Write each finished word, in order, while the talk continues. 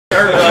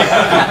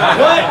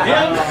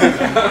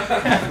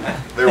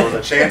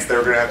a chance they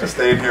were going to have to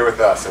stay in here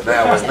with us, and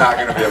that was not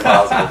going to be a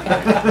positive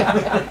thing.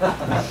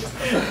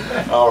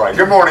 All right.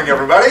 Good morning,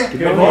 everybody.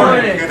 Good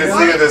morning. Good to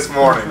see you this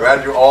morning.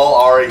 Glad you all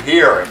are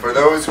here. And for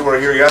those who were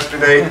here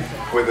yesterday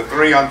with the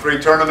 3-on-3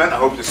 tournament, I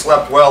hope you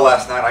slept well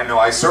last night. I know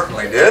I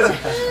certainly did.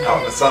 Out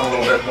in the sun a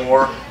little bit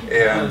more,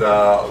 and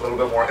a little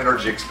bit more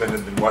energy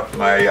expended than what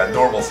my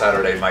normal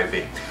Saturday might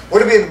be. We're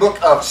going to be in the book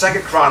of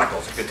 2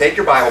 Chronicles. If you take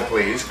your Bible,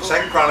 please.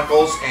 2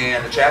 Chronicles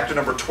and chapter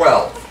number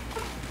 12.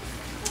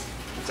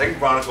 2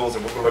 Chronicles,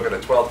 and we're going to look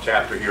at the 12th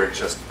chapter here in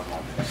just a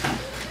moment.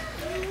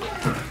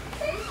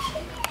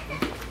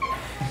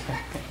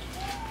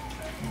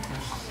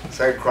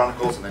 2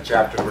 Chronicles and then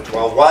chapter number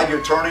 12. While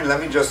you're turning, let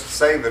me just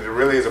say that it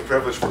really is a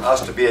privilege for us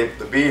to be able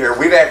to be here.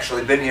 We've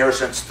actually been here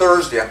since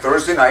Thursday. On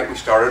Thursday night, we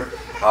started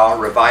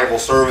revival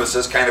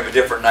services, kind of a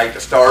different night to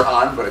start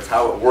on, but it's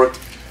how it worked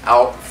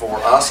out for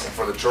us and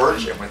for the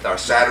church, and with our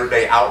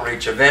Saturday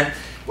outreach event,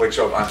 which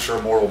I'm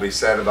sure more will be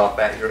said about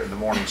that here in the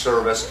morning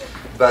service.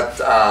 But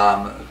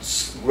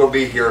we'll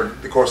be here,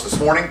 of course, this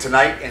morning,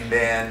 tonight, and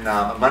then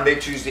Monday,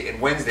 Tuesday,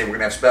 and Wednesday, we're going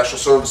to have special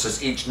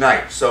services each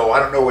night. So I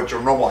don't know what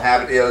your normal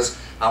habit is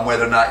on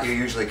whether or not you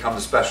usually come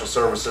to special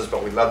services,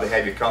 but we'd love to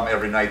have you come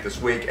every night this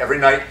week. Every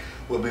night,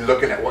 we'll be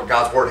looking at what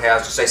God's Word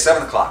has to say.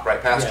 7 o'clock,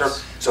 right, Pastor?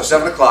 Yes. So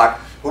 7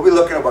 o'clock, we'll be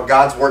looking at what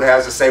God's Word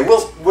has to say.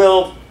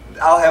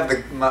 I'll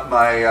have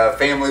my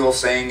family will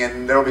sing,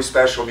 and there'll be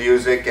special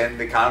music and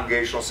the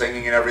congregational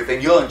singing and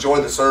everything. You'll enjoy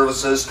the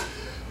services,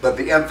 but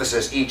the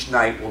emphasis each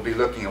night will be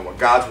looking at what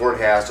God's Word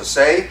has to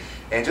say,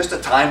 and just a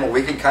time where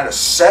we can kind of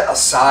set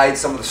aside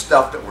some of the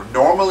stuff that we're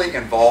normally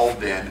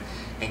involved in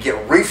and get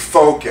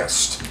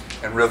refocused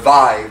and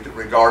revived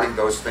regarding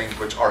those things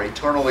which are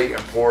eternally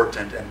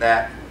important, and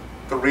that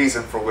the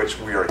reason for which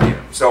we are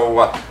here. So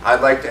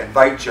I'd like to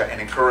invite you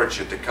and encourage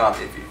you to come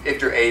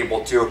if you're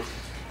able to.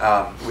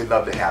 We'd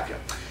love to have you.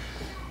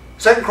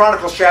 2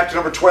 Chronicles chapter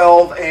number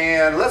 12,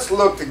 and let's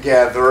look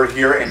together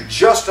here in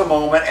just a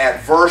moment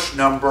at verse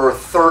number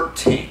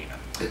 13.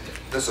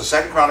 This is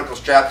 2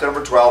 Chronicles chapter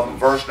number 12 and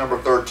verse number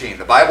 13.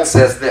 The Bible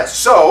says this: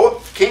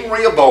 So King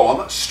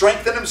Rehoboam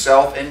strengthened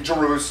himself in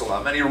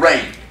Jerusalem, and he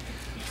reigned.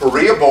 For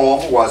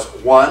Rehoboam was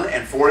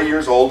 41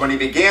 years old when he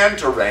began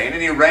to reign,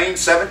 and he reigned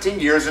 17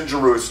 years in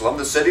Jerusalem,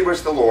 the city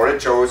which the Lord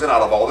had chosen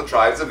out of all the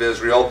tribes of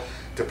Israel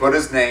to put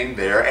his name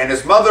there. And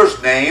his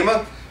mother's name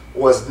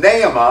was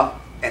Naamah,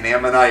 an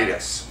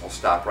Ammonitess. We'll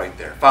stop right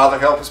there. Father,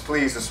 help us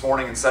please this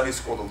morning in Sunday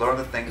school to learn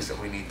the things that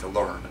we need to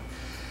learn.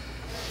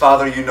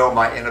 Father, you know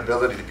my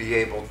inability to be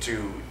able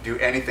to do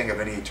anything of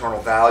any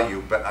eternal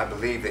value, but I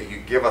believe that you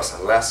give us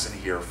a lesson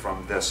here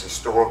from this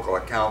historical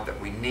account that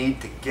we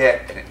need to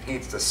get, and it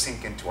needs to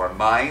sink into our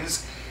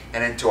minds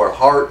and into our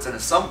hearts. And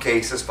in some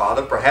cases,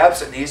 Father,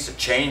 perhaps it needs to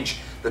change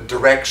the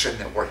direction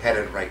that we're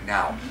headed right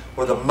now,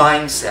 or the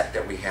mindset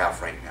that we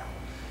have right now.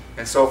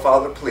 And so,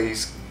 Father,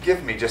 please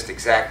give me just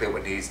exactly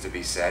what needs to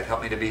be said.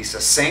 Help me to be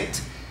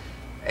succinct,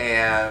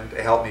 and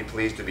help me,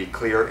 please, to be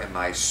clear in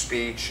my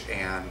speech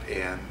and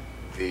in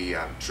the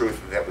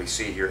truth that we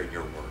see here in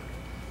your word.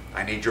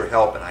 I need your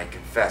help, and I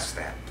confess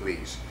that,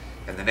 please.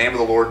 In the name of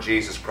the Lord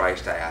Jesus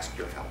Christ, I ask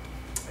your help.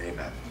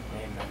 Amen.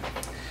 Amen.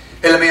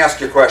 Hey, let me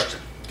ask you a question.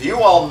 Do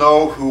you all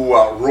know who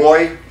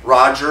Roy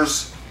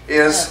Rogers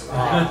is?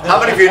 How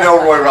many of you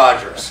know Roy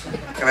Rogers?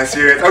 Can I see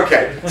your hands?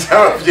 Okay,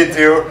 some of you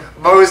do.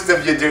 Most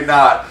of you do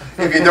not.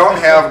 If you don't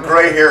have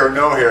gray hair or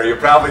no hair, you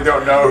probably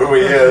don't know who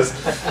he is.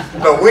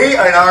 But we in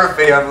our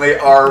family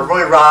are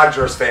Roy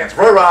Rogers fans.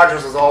 Roy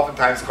Rogers is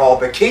oftentimes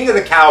called the King of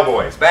the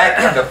Cowboys. Back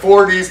in the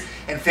 40s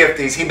and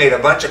 50s, he made a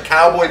bunch of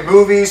cowboy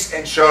movies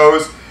and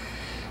shows.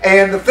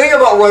 And the thing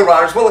about Roy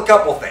Rogers, well, a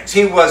couple things.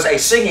 He was a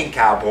singing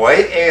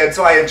cowboy, and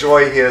so I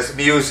enjoy his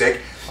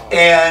music.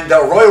 And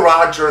Roy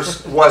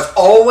Rogers was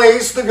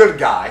always the good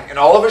guy in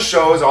all of his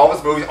shows, all of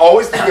his movies,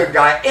 always the good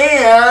guy.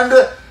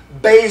 And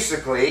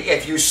basically,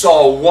 if you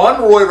saw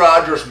one Roy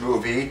Rogers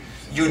movie,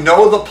 you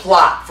know the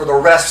plot for the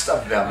rest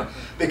of them,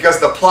 because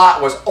the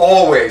plot was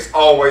always,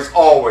 always,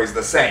 always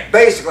the same.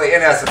 Basically,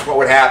 in essence, what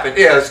would happen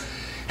is,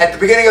 at the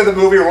beginning of the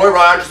movie, Roy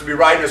Rogers would be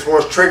riding his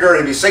horse Trigger,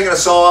 and he'd be singing a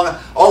song.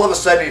 All of a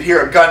sudden, he'd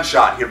hear a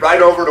gunshot. He'd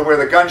ride over to where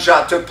the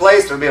gunshot took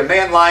place. There'd be a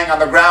man lying on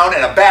the ground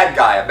and a bad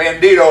guy, a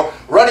bandito,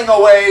 running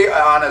away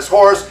on his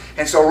horse.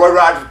 And so Roy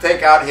Rogers would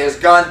take out his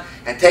gun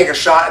and take a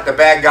shot at the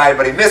bad guy,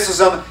 but he misses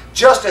him.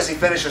 Just as he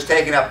finishes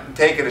taking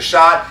a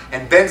shot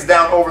and bends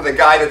down over the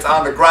guy that's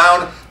on the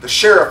ground, the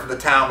sheriff of the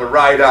town would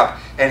ride up,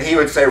 and he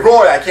would say,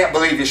 "Roy, I can't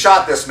believe you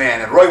shot this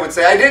man." And Roy would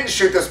say, "I didn't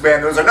shoot this man.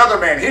 There was another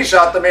man. He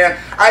shot the man.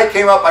 I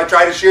came up, I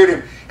tried to shoot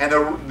him." And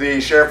the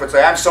sheriff would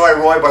say, "I'm sorry,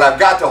 Roy, but I've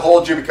got to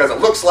hold you because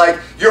it looks like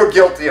you're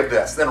guilty of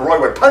this." Then Roy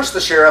would punch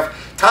the sheriff,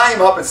 tie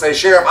him up, and say,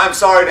 "Sheriff, I'm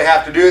sorry to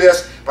have to do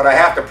this, but I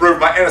have to prove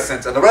my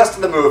innocence." And the rest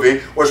of the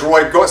movie was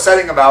Roy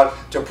setting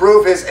about to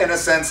prove his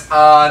innocence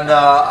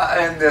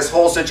in this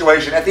whole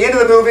situation. At the end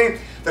of the movie,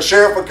 the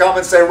sheriff would come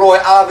and say, Roy,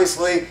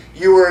 obviously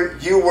you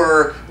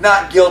were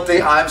not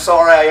guilty. I'm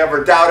sorry I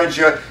ever doubted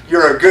you.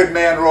 You're a good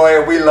man, Roy,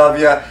 and we love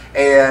you.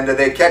 And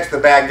they'd catch the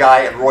bad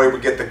guy, and Roy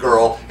would get the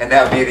girl, and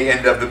that would be the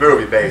end of the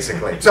movie,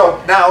 basically.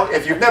 So now,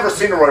 if you've never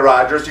seen Roy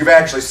Rogers, you've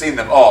actually seen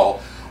them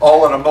all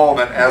in a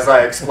moment as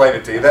I explain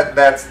it to you.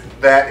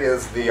 That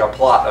is the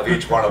plot of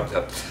each one of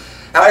them.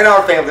 Now, in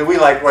our family, we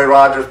like Roy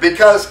Rogers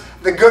because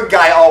the good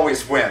guy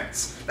always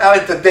wins. Now,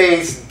 in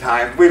today's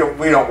time, we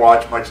don't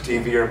watch much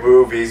TV or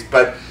movies,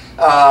 but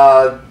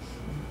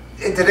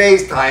in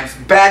today's times,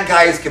 bad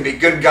guys can be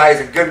good guys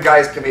and good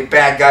guys can be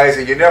bad guys,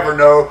 and you never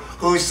know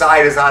whose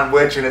side is on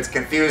which, and it's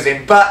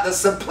confusing. But the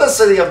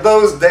simplicity of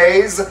those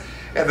days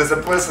and the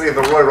simplicity of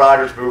the Roy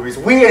Rogers movies,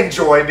 we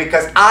enjoy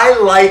because I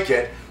like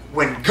it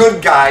when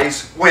good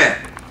guys win.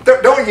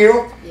 Don't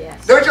you?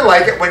 Yes. Don't you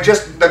like it when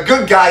just the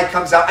good guy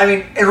comes out? I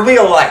mean, in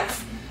real life.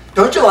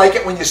 Don't you like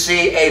it when you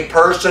see a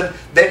person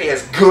that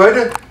is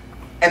good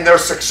and they're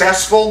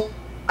successful?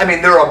 I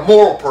mean, they're a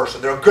moral person.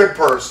 They're a good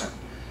person.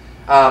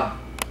 I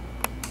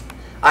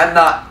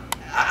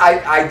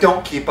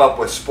don't keep up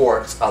with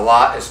sports a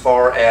lot as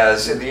far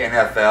as in the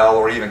NFL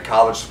or even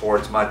college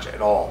sports much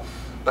at all.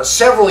 But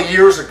several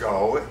years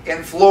ago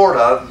in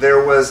Florida,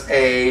 there was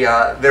a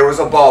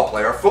ball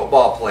player, a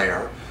football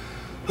player,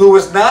 who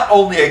was not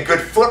only a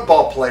good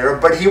football player,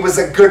 but he was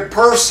a good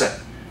person.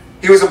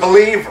 He was a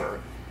believer.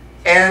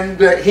 And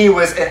he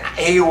was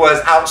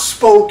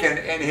outspoken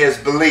in his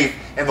belief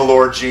in the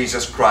Lord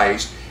Jesus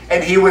Christ.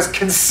 And he was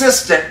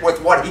consistent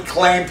with what he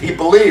claimed he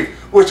believed,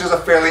 which is a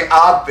fairly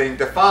odd thing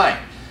to find.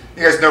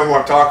 You guys know who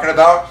I'm talking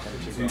about?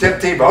 Tim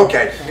Tebow.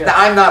 Okay. Now,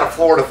 I'm not a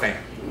Florida fan.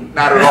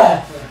 Not at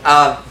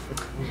all.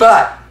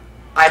 But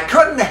I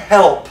couldn't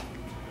help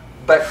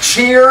but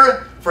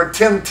cheer for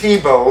Tim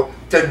Tebow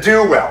to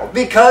do well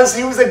because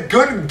he was a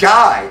good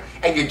guy.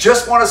 And you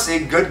just want to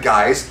see good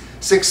guys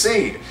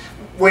succeed.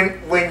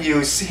 When you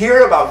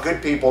hear about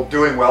good people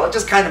doing well, it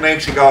just kind of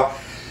makes you go,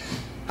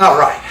 all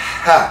right,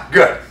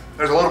 good.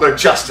 There's a little bit of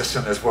justice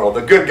in this world.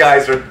 The good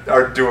guys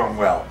are doing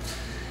well.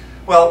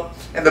 Well,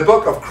 in the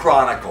book of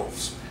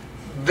Chronicles,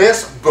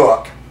 this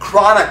book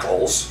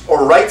chronicles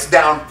or writes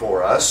down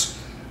for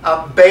us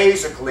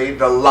basically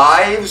the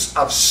lives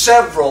of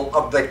several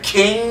of the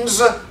kings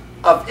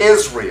of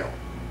Israel.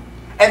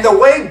 And the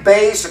way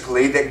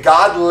basically that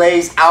God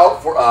lays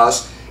out for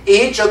us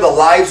each of the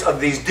lives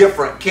of these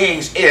different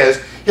kings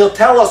is He'll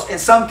tell us in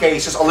some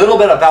cases a little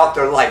bit about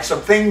their life,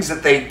 some things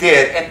that they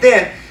did, and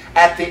then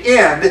at the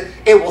end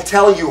it will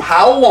tell you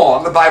how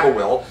long, the Bible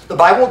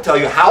will tell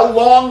you how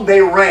long they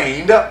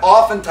reigned,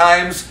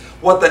 oftentimes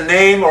what the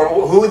name or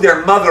who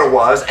their mother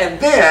was, and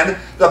then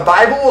the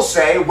Bible will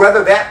say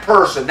whether that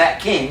person, that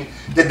king,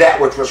 did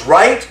that which was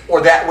right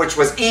or that which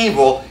was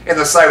evil in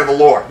the sight of the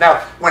Lord.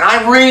 Now, when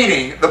I'm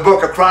reading the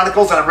book of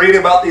Chronicles and I'm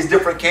reading about these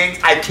different kings,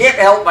 I can't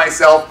help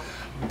myself,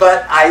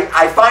 but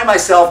I find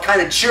myself kind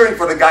of cheering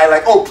for the guy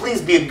like, oh,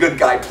 please be a good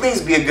guy,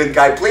 please be a good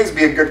guy, please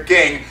be a good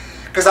king,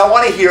 because I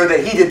want to hear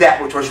that he did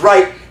that which was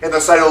right in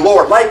the sight of the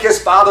Lord, like his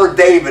father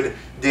David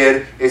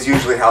did, is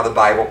usually how the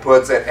Bible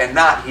puts it, and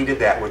not he did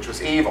that which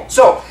was evil.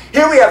 So,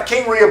 here we have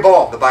King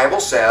Rehoboam. The Bible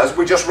says,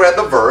 we just read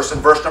the verse in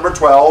verse number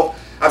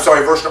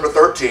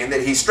 13,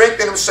 that he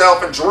strengthened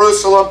himself in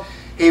Jerusalem.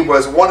 He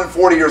was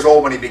 41 years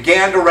old when he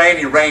began to reign.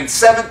 He reigned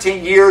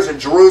 17 years in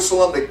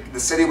Jerusalem, the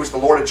city which the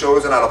Lord had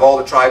chosen out of all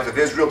the tribes of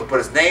Israel to put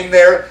his name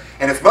there.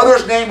 And his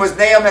mother's name was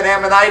Naaman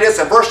Ammonitis.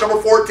 And verse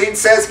number 14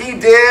 says he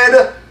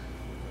did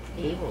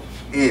evil.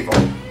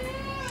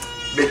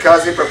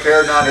 Because he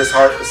prepared not his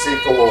heart to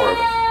seek the Lord.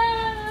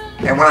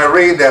 And when I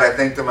read that, I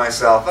think to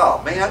myself,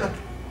 oh man,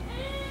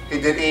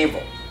 he did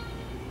evil.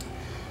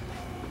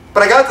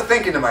 But I got to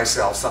thinking to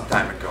myself some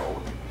time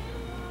ago,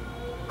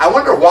 I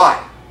wonder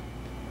why.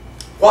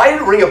 Why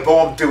did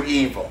Rehoboam do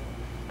evil?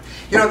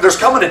 You know, there's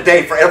coming a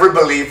day for every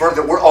believer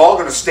that we're all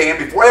going to stand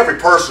before, every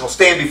person will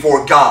stand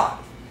before God.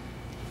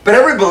 But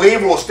every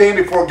believer will stand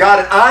before God,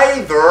 and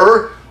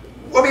either,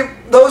 I mean,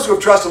 those who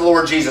have trusted the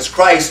Lord Jesus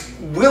Christ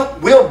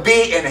will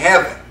be in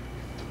heaven.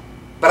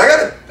 But I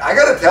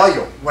got to tell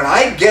you, when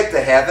I get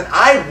to heaven,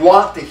 I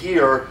want to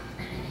hear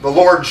the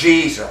Lord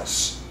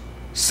Jesus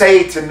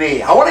say to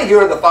me, I want to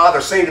hear the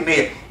Father say to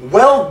me,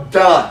 well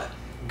done,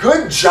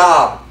 good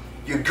job,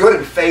 you good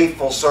and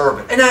faithful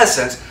servant. In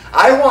essence,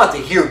 I want to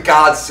hear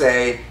God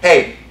say,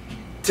 hey,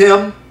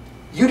 Tim,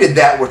 you did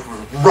that which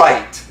was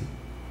right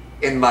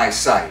in my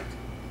sight.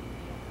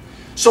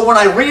 So when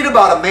I read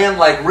about a man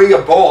like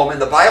Rehoboam,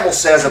 and the Bible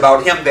says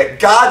about him that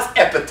God's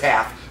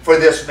epitaph for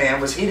this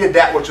man was he did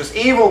that which was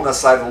evil in the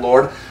sight of the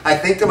Lord, I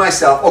think to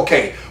myself,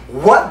 okay,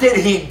 what did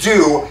he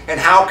do and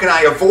how can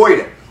I avoid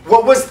it?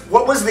 What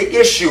was the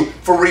issue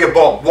for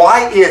Rehoboam?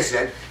 Why is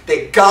it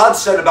that God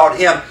said about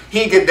him,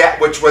 he did that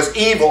which was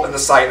evil in the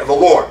sight of the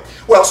Lord?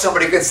 Well,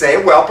 somebody could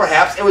say, well,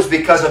 perhaps it was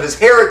because of his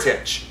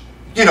heritage.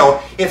 You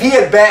know, if he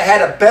had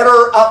had a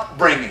better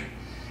upbringing,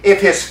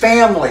 if his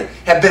family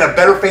had been a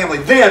better family,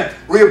 then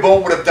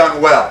Rehoboam would have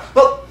done well.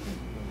 Well,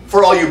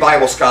 for all you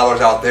Bible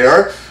scholars out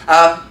there,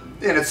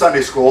 and it's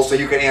Sunday school, so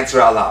you can answer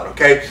out loud,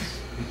 okay?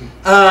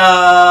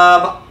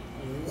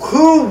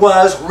 who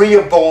was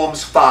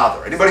Rehoboam's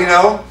father? Anybody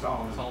know?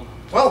 Solomon.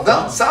 Well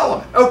done,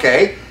 Solomon.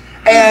 Okay.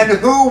 And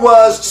who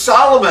was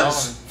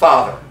Solomon's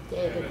father?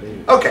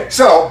 Okay,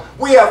 so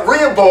we have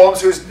Rehoboam,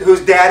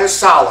 whose dad is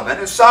Solomon,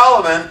 and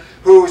Solomon,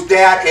 whose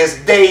dad is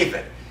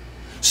David.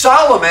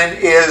 Solomon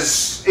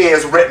is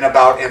written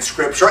about in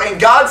Scripture, and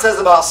God says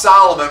about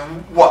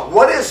Solomon,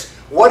 what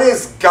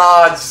is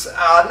God's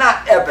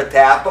not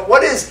epitaph, but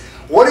what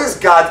is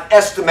God's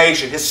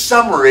estimation, his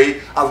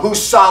summary of who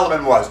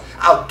Solomon was?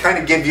 I'll kind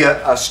of give you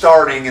a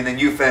starting, and then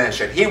you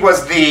finish it. He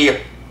was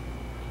the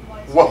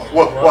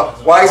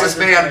wisest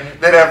man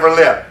that ever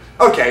lived.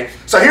 Okay,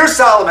 so here's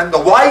Solomon,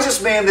 the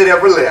wisest man that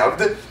ever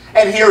lived,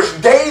 and here's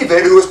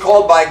David, who is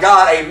called by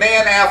God a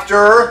man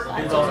after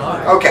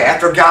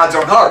after God's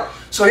own heart.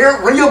 So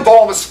here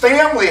Rehoboam's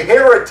family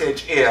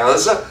heritage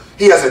is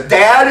he has a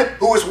dad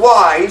who is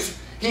wise.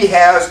 He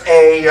has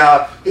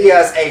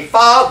a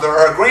father,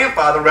 or a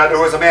grandfather rather,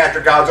 who is a man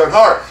after God's own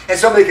heart. And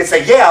somebody could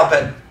say, yeah,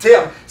 but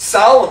Tim,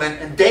 Solomon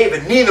and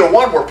David, neither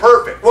one were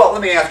perfect. Well,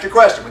 let me ask you a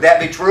question. Would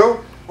that be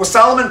true? Was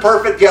Solomon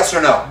perfect? Yes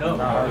or no?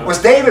 No. Was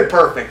David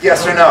perfect?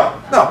 Yes or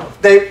no? No,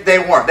 they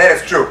weren't. That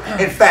is true.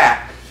 In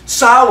fact,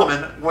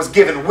 Solomon was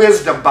given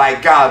wisdom by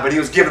God, but he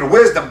was given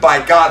wisdom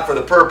by God for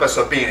the purpose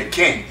of being a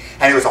king.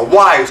 And he was a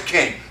wise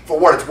king. For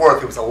what it's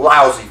worth, he was a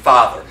lousy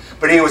father.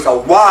 But he was a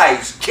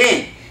wise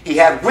king. He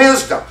had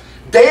wisdom.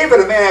 David,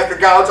 a man after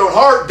God's own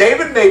heart,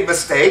 David made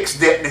mistakes,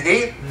 didn't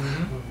he?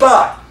 Mm-hmm.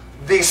 But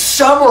the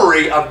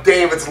summary of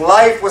David's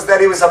life was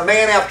that he was a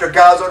man after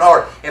God's own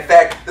heart. In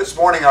fact, this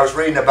morning I was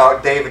reading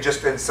about David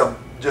just in some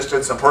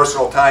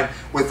personal time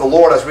with the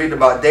Lord. I was reading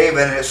about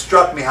David, and it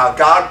struck me how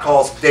God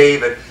calls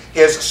David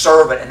his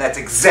servant, and that's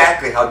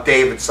exactly how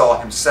David saw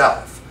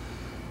himself.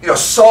 You know,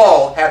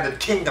 Saul had the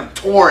kingdom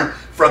torn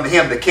from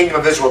him, the kingdom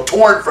of Israel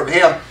torn from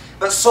him.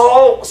 But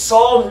Saul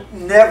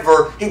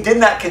did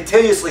not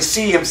continuously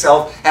see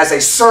himself as a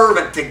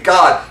servant to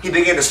God. He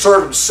began to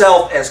serve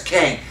himself as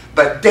king.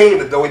 But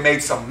David, though he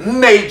made some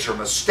major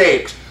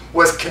mistakes,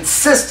 was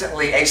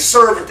consistently a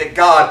servant to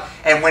God.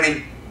 And when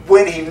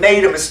he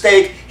made a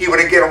mistake, he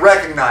would again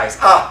recognize,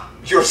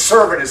 your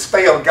servant has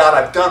failed. God,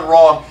 I've done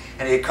wrong.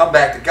 And he'd come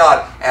back to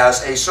God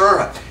as a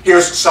servant.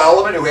 Here's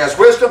Solomon, who has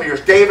wisdom.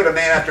 Here's David, a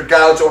man after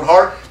God's own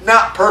heart.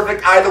 Not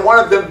perfect, either one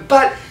of them.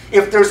 But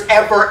if there's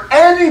ever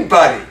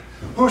anybody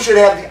who should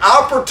have the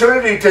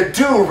opportunity to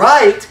do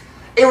right,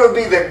 it would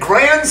be the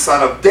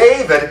grandson of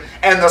David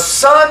and the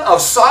son of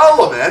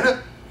Solomon,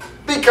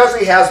 because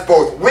he has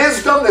both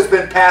wisdom that's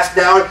been passed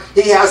down,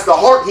 he has the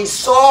heart. He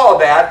saw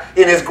that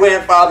in his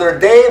grandfather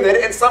David,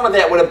 and some of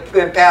that would have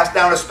been passed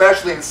down,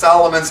 especially in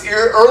Solomon's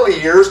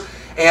early years,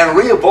 and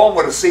Rehoboam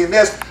would have seen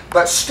this.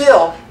 But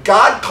still,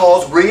 God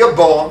calls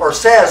Rehoboam, or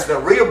says that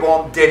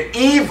Rehoboam did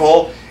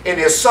evil in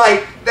his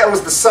sight. That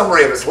was the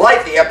summary of his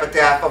life, the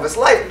epitaph of his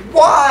life.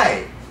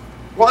 Why?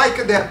 Why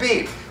could that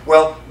be?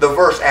 Well, the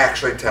verse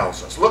actually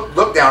tells us.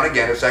 Look down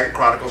again at 2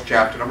 Chronicles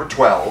chapter number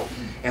 12,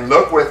 and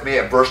look with me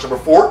at verse number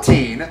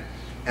 14,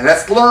 and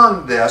let's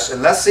learn this,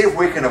 and let's see if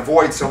we can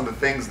avoid some of the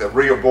things that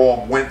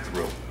Rehoboam went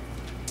through.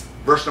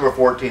 Verse number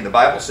 14, the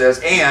Bible says,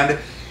 and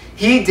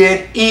he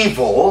did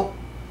evil,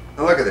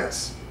 now look at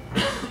this,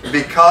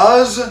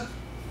 because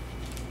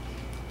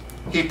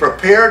he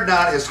prepared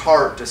not his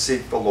heart to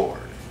seek the Lord.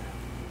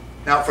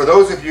 Now, for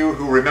those of you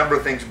who remember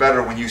things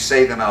better when you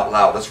say them out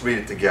loud, let's read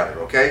it together,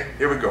 okay?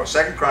 Here we go.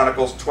 2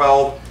 Chronicles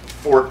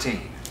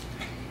 12:14.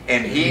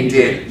 And he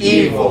did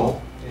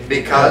evil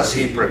because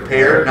he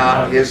prepared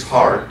not his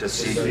heart to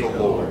seek the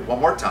Lord.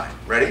 One more time.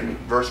 Ready?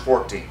 Verse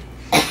 14.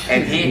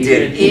 And he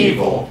did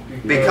evil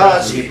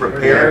because he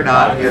prepared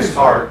not his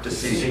heart to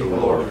seek the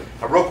Lord.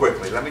 Now, real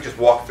quickly, let me just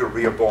walk through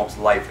Rehoboam's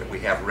life that we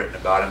have written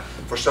about him.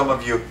 For some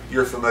of you,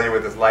 you're familiar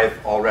with his life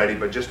already,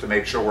 but just to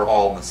make sure we're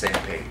all on the same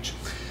page.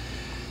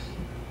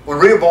 When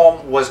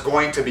Rehoboam was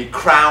going to be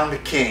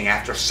crowned king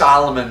after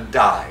Solomon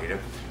died,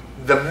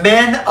 the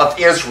men of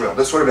Israel,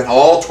 this would have been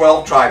all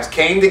 12 tribes,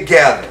 came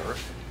together,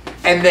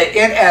 and they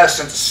in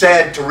essence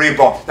said to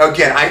Rehoboam, now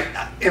again,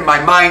 in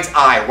my mind's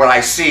eye, what I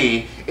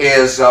see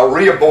is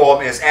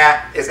Rehoboam is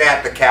at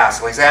the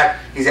castle. He's at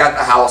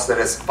the house that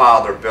his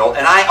father built,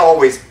 and I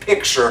always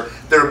picture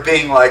there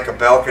being like a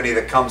balcony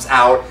that comes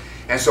out.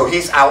 And so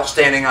he's out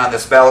standing on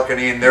this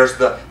balcony, and there's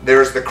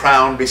the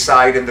crown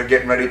beside him. They're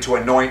getting ready to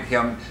anoint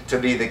him to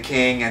be the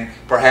king, and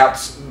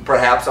perhaps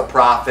a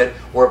prophet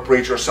or a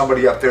preacher or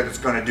somebody up there that's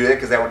going to do that,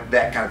 because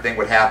that kind of thing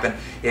would happen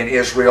in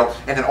Israel.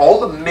 And then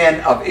all the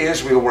men of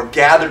Israel were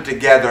gathered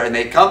together, and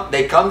they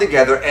come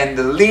together, and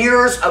the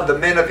leaders of the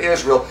men of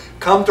Israel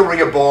come to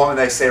Rehoboam, and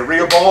they say,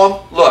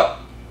 Rehoboam, look,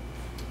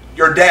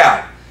 your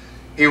dad,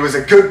 he was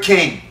a good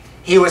king.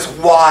 He was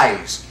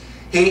wise.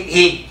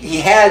 He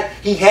had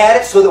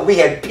it so that we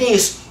had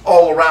peace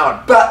all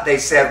around. But they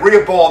said,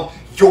 Rehoboam,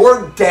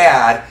 your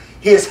dad,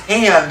 his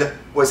hand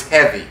was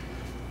heavy.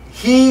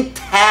 He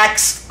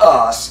taxed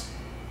us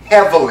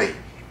heavily.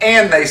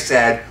 And they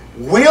said,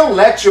 we'll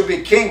let you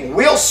be king.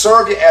 We'll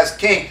serve you as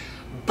king.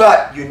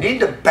 But you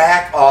need to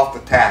back off the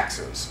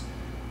taxes.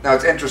 Now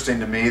it's interesting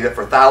to me that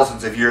for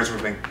thousands of years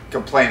we've been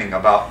complaining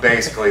about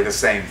basically the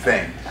same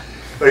thing.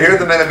 But here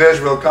the men of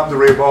Israel come to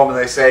Rehoboam and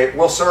they say,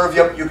 we'll serve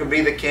you, you can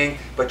be the king,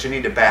 but you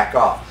need to back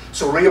off.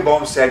 So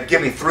Rehoboam said,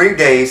 give me 3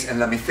 days and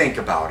let me think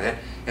about it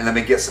and let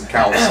me get some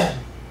counsel.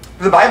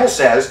 The Bible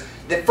says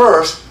that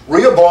first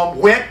Rehoboam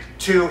went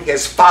to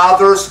his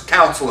father's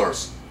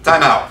counselors.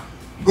 Time out.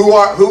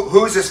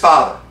 Who's his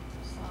father?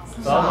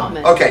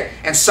 Solomon. Okay,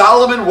 and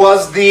Solomon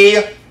was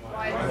the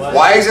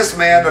wisest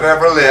man that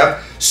ever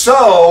lived.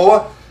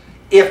 So,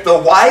 if the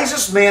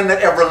wisest man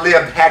that ever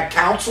lived had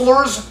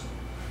counselors,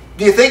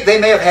 do you think they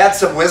may have had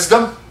some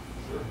wisdom?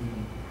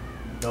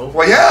 No.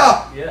 Well,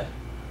 yeah. Yeah.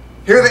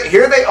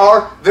 Here they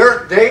are.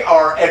 They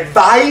are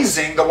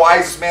advising the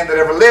wisest man that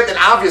ever lived, and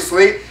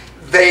obviously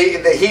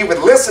he would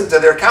listen to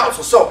their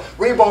counsel. So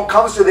Rehoboam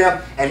comes to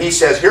them and he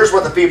says, here's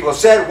what the people have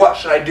said, what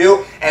should I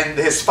do? And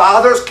his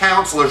father's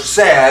counselors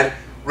said,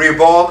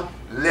 Rehoboam,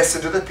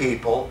 listen to the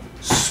people,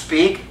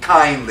 speak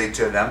kindly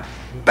to them,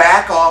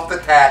 back off the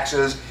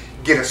taxes,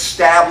 get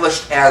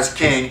established as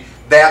king.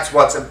 That's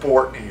what's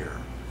important here.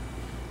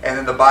 And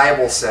then the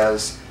Bible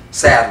says,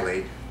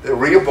 sadly, that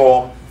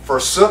Rehoboam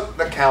forsook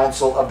the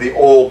counsel of the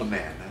old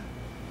men,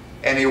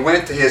 and he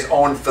went to his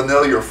own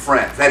familiar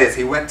friends. That is,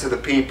 he went to the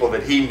people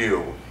that he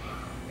knew,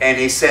 and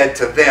he said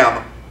to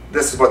them,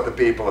 this is what the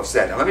people have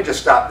said. Now let me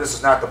just stop. This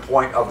is not the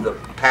point of the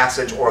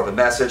passage or the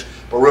message,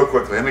 but real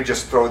quickly, let me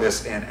just throw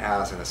this in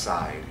as an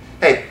aside.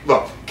 Hey,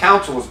 look,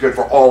 counsel is good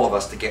for all of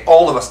us to get.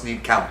 All of us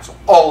need counsel.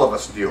 All of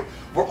us do.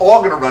 We're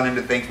all going to run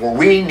into things where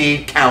we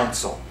need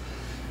counsel.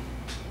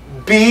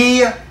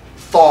 Be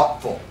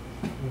thoughtful.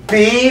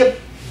 Be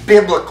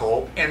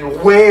biblical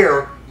in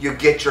where you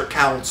get your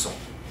counsel.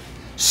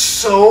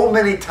 So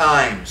many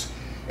times,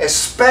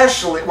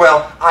 especially,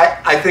 well,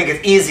 I think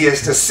it's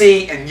easiest to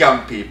see in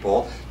young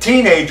people.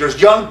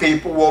 Teenagers, young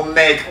people will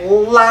make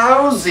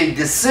lousy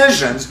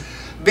decisions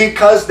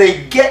because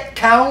they get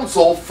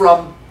counsel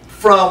from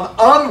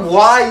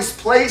unwise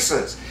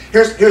places.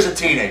 Here's a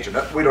teenager.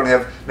 We don't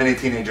have many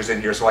teenagers in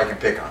here, so I can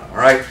pick on them, all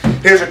right?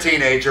 Here's a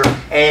teenager,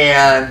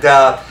 and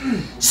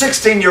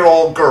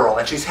 16-year-old girl,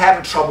 and she's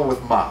having trouble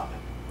with mom.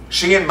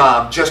 She and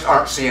mom just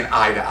aren't seeing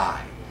eye to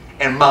eye.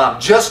 And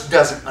mom just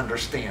doesn't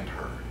understand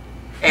her.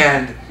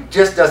 And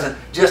just doesn't,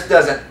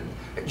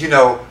 you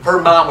know, her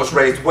mom was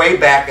raised way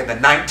back in the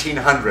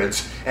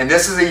 1900s, and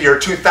this is the year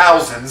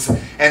 2000s,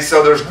 and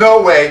so there's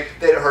no way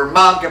that her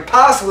mom can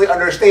possibly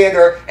understand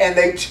her, and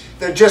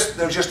they're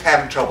just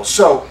having trouble.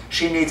 So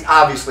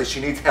obviously she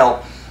needs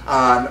help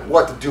on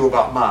what to do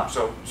about mom.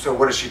 So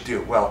what does she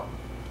do? Well,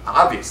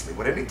 obviously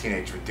what any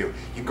teenager would do.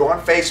 You go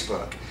on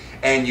Facebook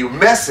and you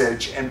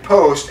message and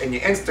post and you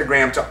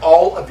Instagram to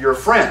all of your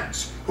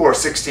friends who are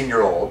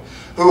 16-year-old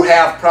who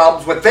have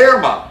problems with their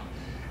mom,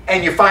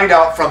 and you find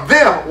out from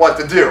them what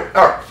to do.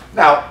 All right,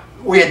 now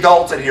we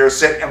adults in here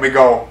sit and we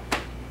go,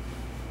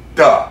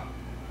 duh,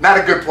 not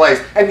a good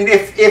place. I mean,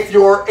 if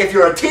you're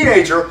a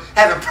teenager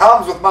having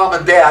problems with mom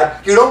and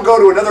dad, you don't go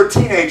to another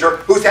teenager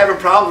who's having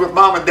problems with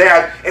mom and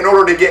dad in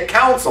order to get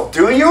counsel,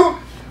 do you?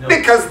 No.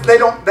 Because they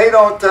don't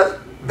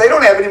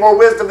have any more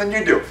wisdom than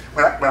you do.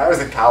 When I was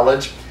in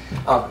college,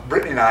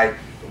 Brittany and I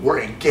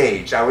were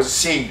engaged. I was a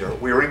senior.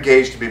 We were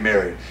engaged to be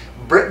married.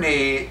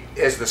 Brittany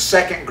is the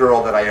second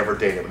girl that I ever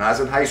dated. When I was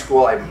in high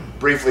school, I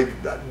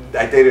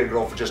dated a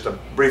girl for just a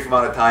brief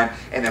amount of time,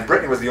 and then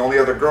Brittany was the only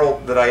other girl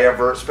that I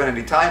ever spent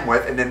any time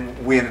with, and then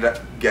we ended up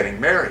getting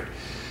married.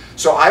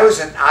 So I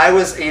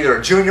was either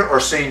a junior or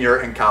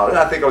senior in college. And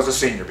I think I was a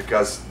senior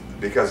because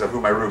of who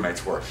my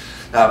roommates were.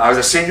 I was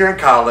a senior in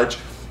college,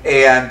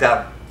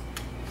 and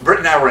Britt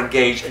and I were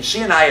engaged, and she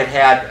and I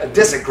had a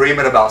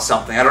disagreement about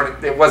something.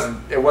 It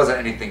wasn't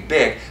anything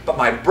big, but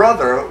my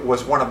brother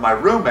was one of my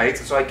roommates,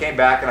 and so I came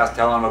back and I was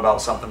telling him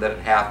about something that had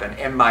happened,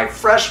 and my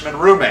freshman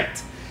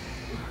roommate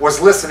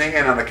was listening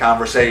in on the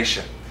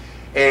conversation,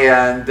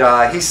 and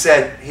he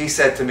said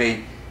to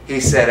me,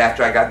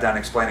 after I got done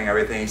explaining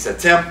everything, he said,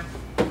 Tim,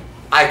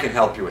 I can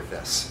help you with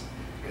this.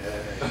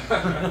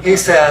 He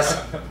says,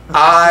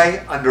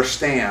 I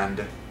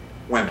understand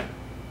women.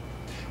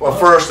 Well,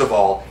 first of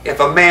all, if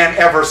a man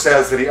ever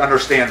says that he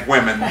understands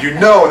women, you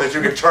know that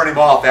you can turn him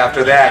off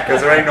after that,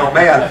 because there ain't no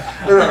man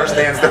that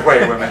understands the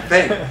way women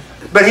think.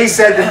 But he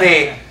said to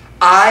me,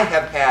 I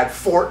have had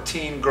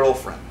 14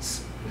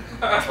 girlfriends,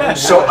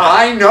 so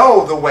I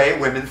know the way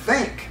women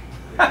think.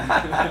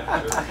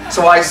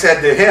 So I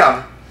said to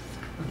him,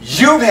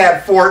 you've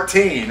had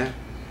 14,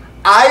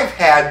 I've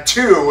had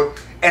 2,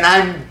 and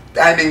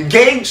I'm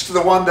engaged to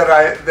the one that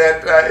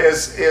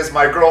is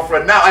my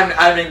girlfriend now.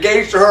 I'm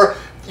engaged to her.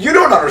 You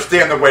don't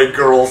understand the way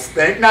girls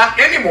think, not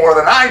any more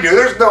than I do.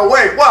 There's no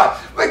way. What?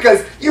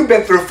 Because you've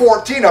been through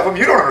 14 of them.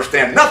 You don't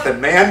understand nothing,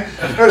 man.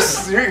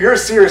 You're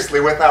seriously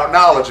without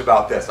knowledge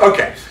about this.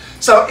 Okay,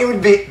 so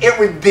it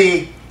would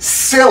be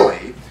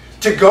silly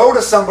to go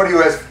to somebody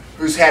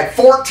who's had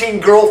 14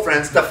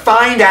 girlfriends to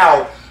find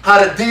out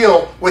how to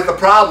deal with the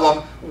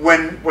problem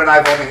when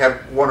I've only had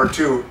 1 or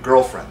 2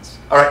 girlfriends.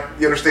 All right,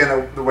 you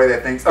understand the way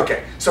that thinks?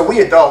 Okay, so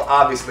we adults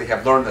obviously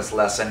have learned this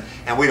lesson,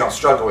 and we don't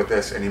struggle with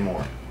this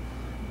anymore.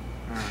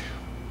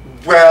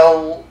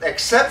 Well,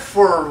 except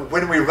for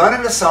when we run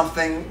into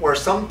something where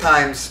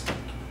sometimes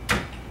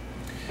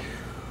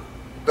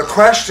the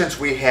questions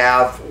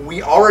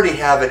we already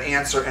have an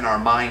answer in our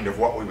mind of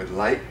what we would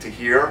like to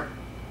hear.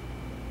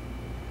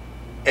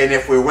 And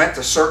if we went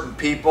to certain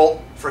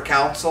people for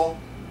counsel,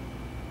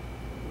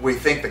 we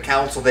think the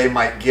counsel they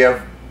might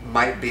give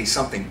might be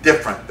something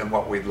different than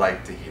what we'd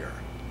like to hear.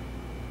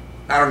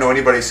 I don't know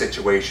anybody's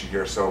situation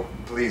here, so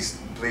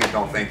please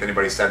don't think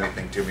anybody said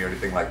anything to me or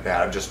anything like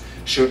that. I'm just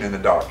shooting in the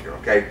dark here,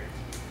 okay?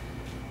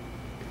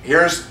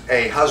 Here's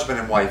a husband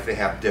and wife, they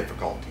have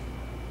difficulty.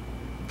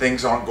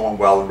 Things aren't going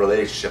well in the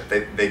relationship.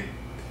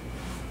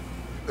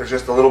 There's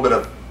just a little bit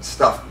of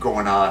stuff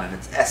going on and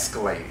it's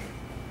escalating.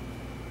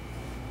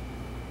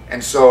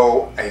 And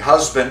so a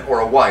husband or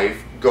a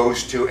wife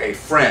goes to a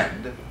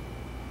friend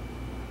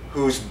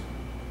who's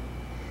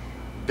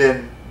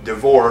been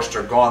divorced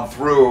or gone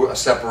through a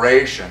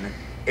separation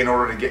in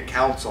order to get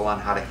counsel on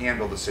how to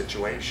handle the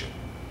situation.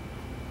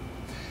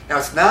 Now,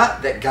 it's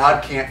not that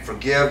God can't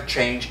forgive,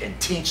 change, and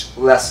teach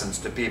lessons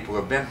to people who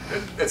have been.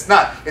 It's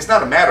not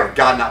a matter of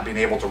God not being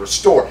able to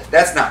restore.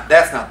 That's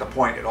not the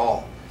point at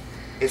all.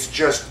 It's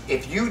just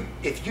if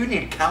you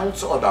need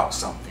counsel about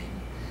something,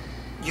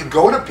 you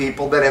go to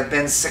people that have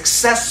been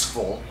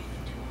successful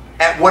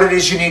at what it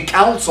is you need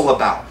counsel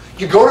about.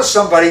 You go to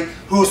somebody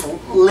who's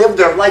lived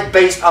their life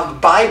based on the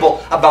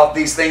Bible about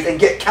these things and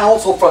get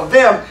counsel from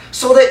them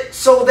so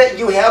that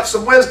you have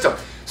some wisdom.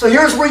 So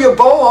here's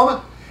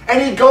Rehoboam,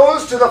 and he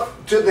goes to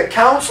the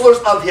counselors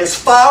of his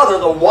father,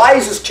 the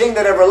wisest king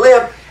that ever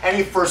lived, and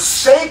he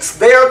forsakes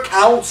their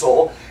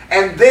counsel,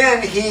 and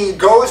then he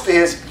goes to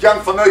his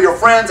young familiar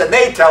friends, and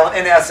they tell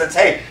him, in essence,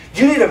 hey,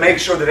 you need to make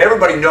sure that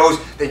everybody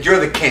knows that you're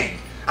the king.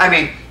 I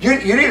mean, you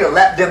need to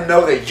let them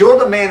know that you're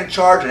the man in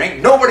charge, and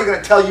ain't nobody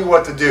going to tell you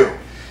what to do.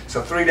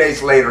 So 3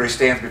 days later, he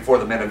stands before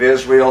the men of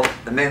Israel.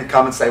 The men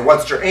come and say,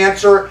 what's your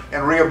answer?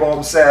 And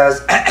Rehoboam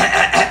says,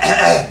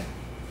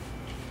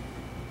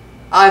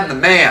 I'm the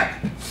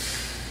man.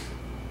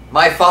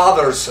 My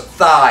father's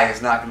thigh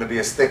is not going to be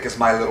as thick as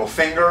my little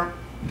finger.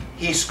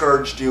 He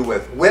scourged you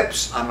with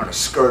whips. I'm going to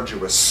scourge you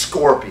with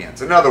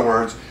scorpions. In other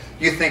words,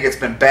 you think it's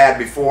been bad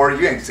before.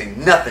 You ain't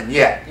seen nothing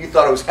yet. You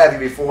thought it was heavy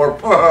before.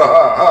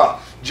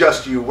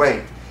 Just you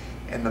wait.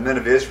 And the men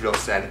of Israel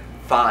said,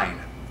 fine,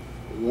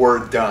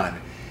 we're done.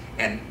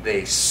 And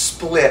they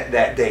split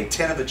that day.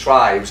 10 of the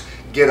tribes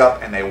get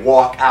up and they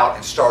walk out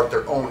and start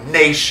their own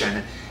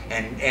nation.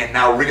 And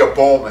now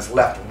Rehoboam is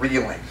left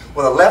reeling.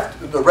 Well,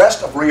 the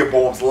rest of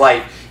Rehoboam's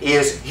life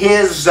is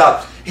his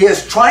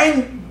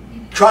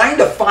trying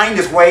to find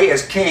his way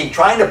as king,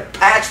 trying to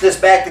patch this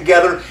back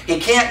together. He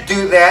can't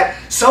do that.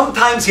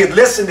 Sometimes he'd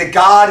listen to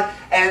God,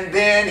 and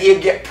then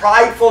he'd get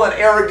prideful and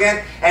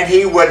arrogant, and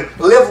he would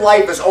live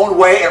life his own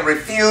way and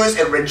refuse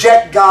and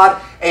reject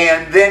God,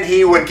 and then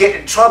he would get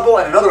in trouble,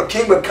 and another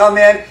king would come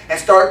in and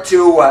start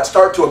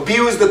to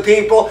abuse the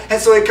people.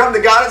 And so he'd come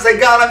to God and say,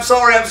 God, I'm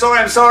sorry, I'm sorry,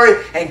 I'm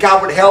sorry, and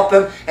God would help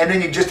him. And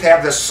then you just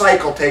have this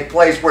cycle take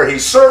place where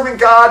he's serving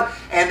God,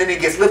 and then he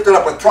gets lifted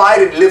up with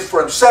pride and he lives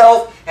for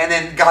himself, and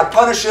then God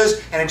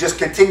punishes, and it just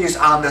continues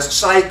on this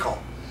cycle.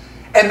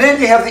 And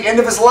then you have the end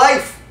of his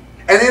life.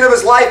 And at the end of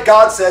his life,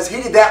 God says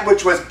he did that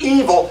which was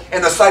evil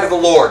in the sight of the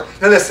Lord.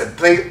 Now listen,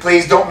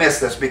 please don't miss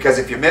this, because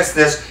if you miss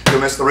this, you'll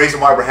miss the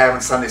reason why we're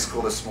having Sunday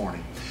school this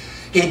morning.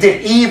 He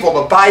did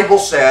evil, the Bible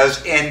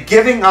says, in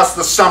giving us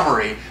the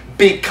summary,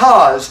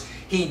 because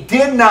he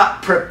did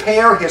not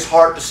prepare his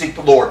heart to seek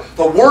the Lord.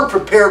 The word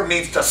prepare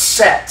means to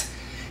set.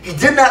 He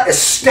did not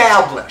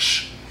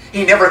establish.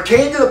 He never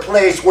came to the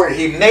place where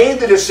he made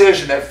the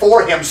decision that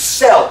for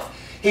himself,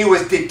 he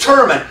was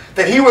determined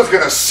that he was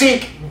going to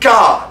seek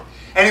God.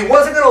 And he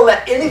wasn't going to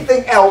let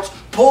anything else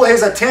pull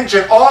his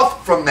attention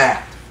off from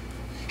that.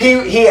 He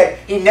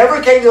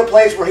never came to the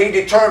place where he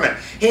determined.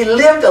 He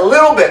lived a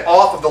little bit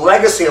off of the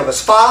legacy of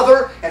his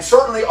father, and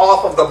certainly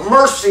off of the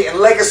mercy and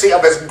legacy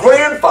of his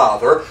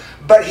grandfather,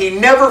 but he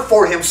never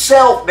for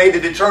himself made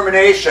the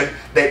determination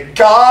that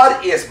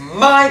God is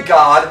my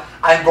God.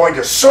 I'm going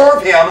to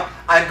serve him.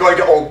 I'm going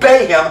to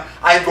obey him.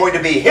 I'm going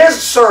to be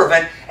his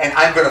servant, and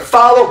I'm going to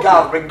follow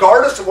God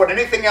regardless of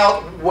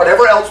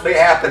whatever else may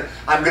happen.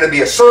 I'm going to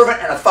be a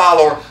servant and a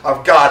follower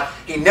of God.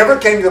 He never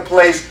came to the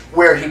place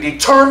where he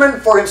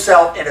determined for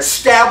himself and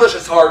established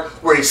his heart,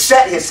 where he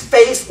set his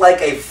face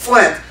like a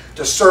flint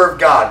to serve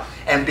God.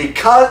 And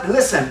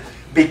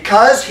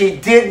because he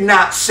did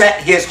not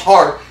set his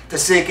heart to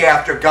seek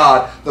after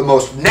God, the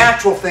most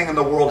natural thing in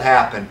the world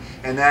happened,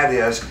 and that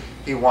is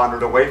he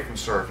wandered away from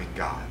serving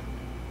God.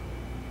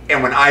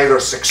 And when either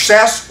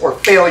success or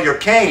failure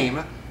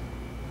came,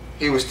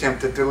 he was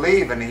tempted to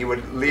leave, and he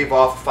would leave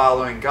off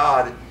following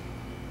God.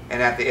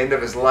 And at the end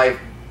of his life,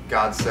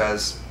 God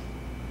says,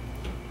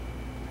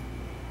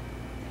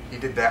 he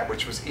did that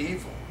which was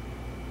evil,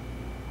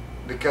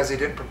 because he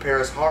didn't prepare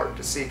his heart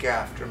to seek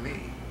after me.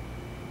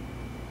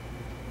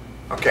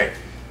 Okay.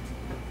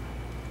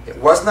 It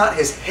was not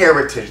his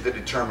heritage that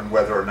determined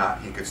whether or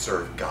not he could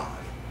serve God.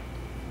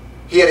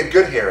 He had a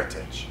good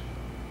heritage,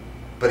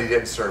 but he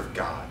didn't serve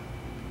God.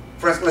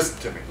 Friends, listen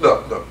to me.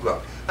 Look.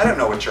 I don't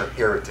know what your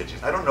heritage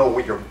is. I don't know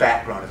what your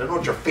background is. I don't know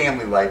what your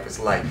family life is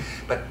like.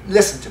 But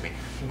listen to me.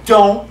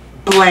 Don't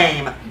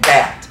blame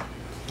that.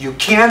 You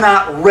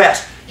cannot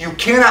rest. You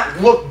cannot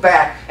look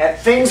back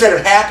at things that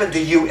have happened to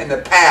you in the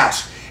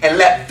past and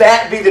let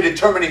that be the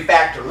determining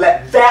factor.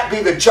 Let that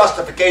be the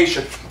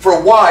justification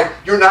for why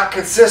you're not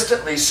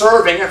consistently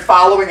serving and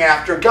following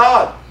after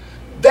God.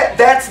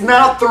 That's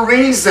not the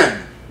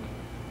reason.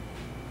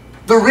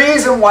 The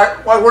reason why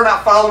we're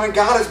not following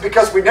God is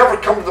because we never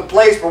come to the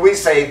place where we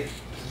say,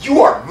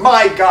 you are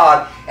my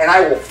God, and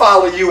I will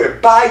follow you,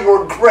 and by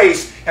your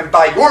grace and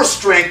by your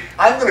strength,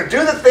 I'm going to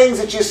do the things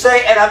that you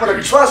say, and I'm going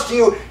to trust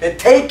you to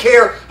take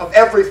care of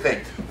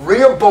everything.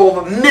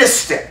 Rehoboam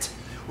missed it.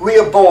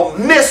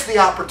 Rehoboam missed the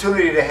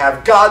opportunity to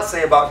have God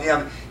say about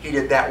him, he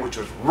did that which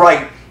was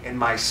right in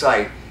my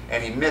sight,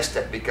 and he missed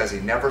it because he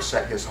never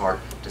set his heart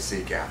to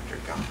seek after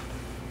God.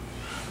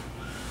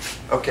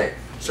 Okay,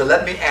 so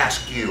let me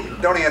ask you,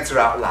 don't answer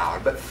out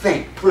loud, but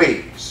think,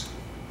 please.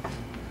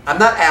 I'm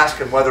not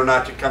asking whether or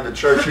not you come to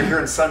church. You're here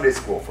in Sunday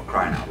school, for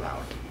crying out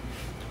loud.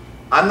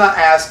 I'm not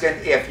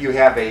asking if you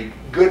have a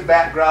good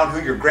background,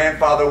 who your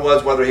grandfather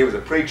was, whether he was a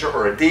preacher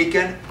or a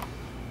deacon.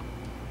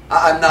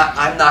 I'm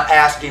not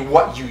asking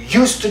what you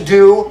used to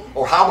do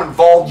or how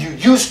involved you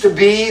used to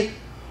be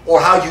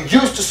or how you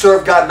used to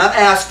serve God. I'm not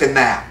asking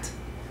that.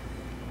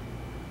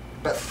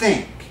 But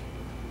think.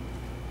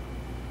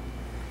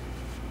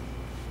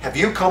 Have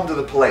you come to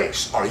the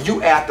place, are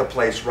you at the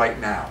place right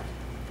now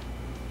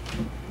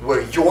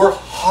where your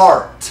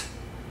heart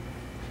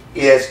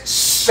is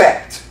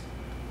set?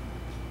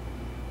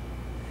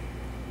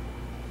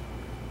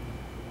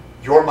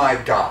 You're my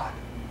God.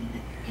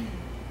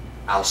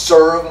 I'll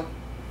serve,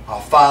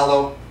 I'll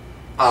follow,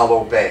 I'll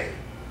obey.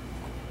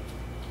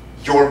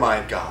 You're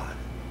my God.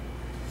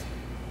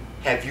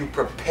 Have you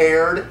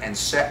prepared and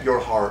set your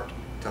heart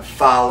to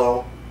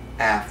follow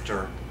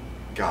after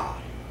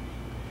God?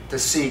 To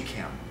seek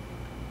Him?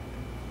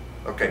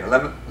 Okay,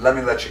 now let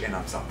me let you in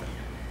on something.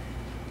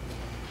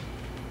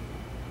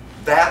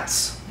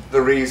 That's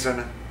the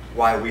reason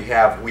why we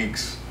have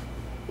weeks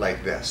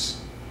like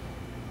this.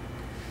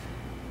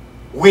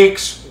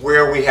 Weeks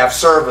where we have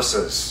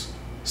services.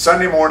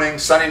 Sunday morning,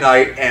 Sunday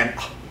night, and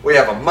we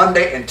have a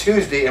Monday and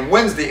Tuesday and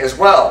Wednesday as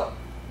well.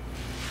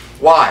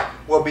 Why?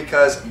 Well,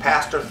 because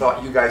Pastor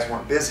thought you guys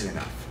weren't busy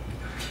enough.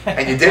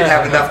 And you didn't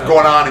have enough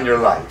going on in your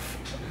life.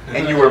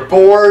 And you were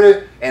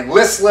bored and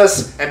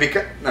listless. And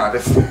because no,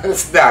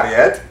 that's not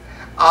it.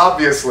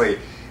 Obviously,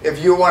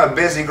 if you want a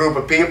busy group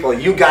of people,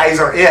 you guys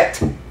are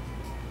it.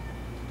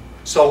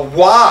 So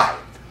why?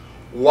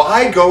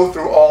 Why go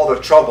through all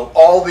the trouble,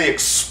 all the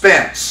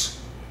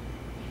expense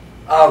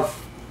of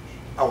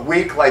a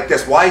week like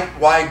this?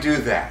 Why do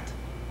that?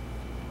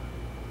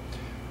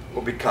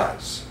 Well,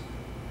 because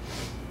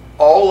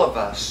all of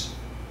us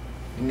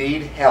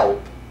need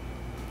help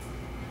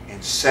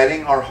in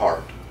setting our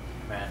heart,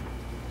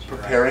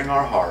 preparing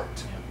our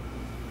heart,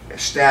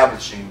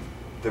 establishing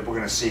that we're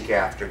going to seek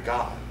after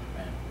God.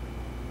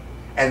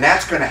 And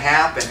that's going to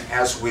happen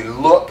as we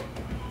look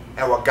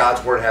at what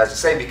God's Word has to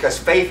say, because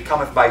faith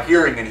cometh by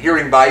hearing, and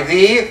hearing by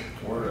the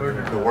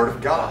Word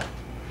of God.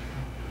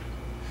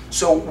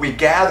 So we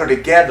gather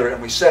together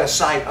and we set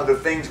aside other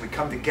things. We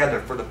come together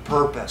for the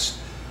purpose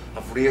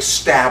of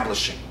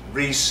reestablishing,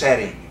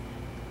 resetting,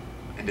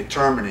 and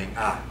determining,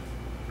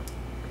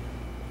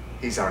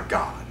 He's our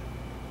God.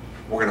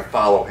 We're going to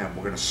follow Him.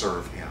 We're going to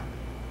serve Him.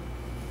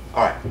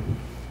 All right.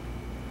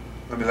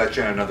 Let me let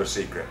you in another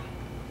secret.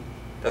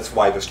 That's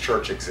why this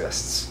church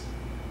exists.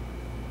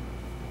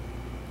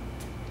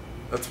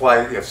 That's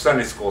why you have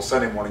Sunday school,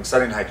 Sunday morning,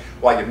 Sunday night,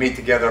 why you meet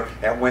together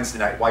at Wednesday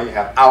night, why you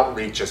have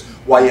outreaches,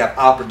 why you have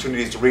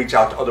opportunities to reach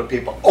out to other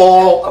people.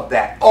 All of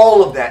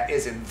that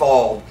is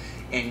involved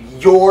in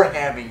your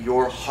having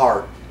your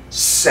heart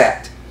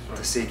set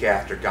to seek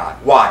after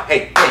God. Why?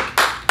 Hey, think.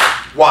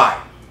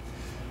 Why?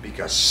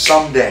 Because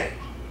someday,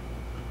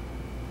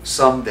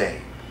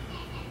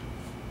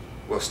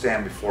 we'll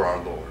stand before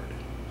our Lord.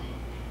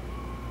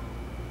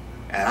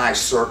 And I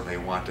certainly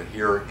want to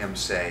hear Him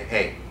say,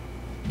 hey,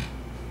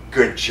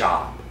 good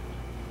job.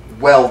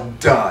 Well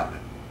done,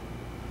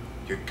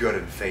 you good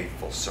and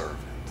faithful servant.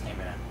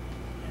 Amen.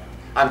 Yeah.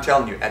 I'm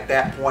telling you, at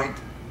that point,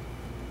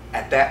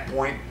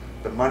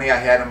 the money I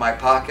had in my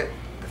pocket,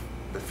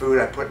 the food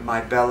I put in my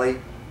belly,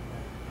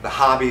 the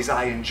hobbies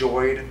I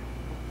enjoyed,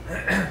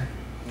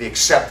 the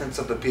acceptance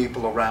of the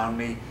people around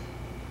me,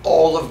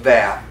 all of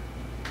that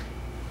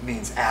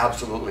means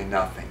absolutely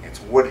nothing. It's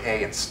wood,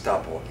 hay, and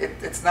stubble.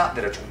 It's not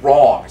that it's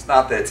wrong. It's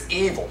not that it's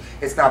evil.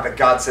 It's not that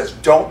God says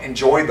don't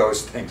enjoy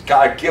those things.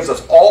 God gives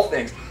us all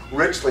things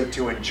richly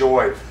to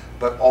enjoy,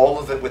 but all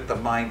of it with the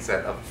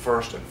mindset of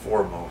first and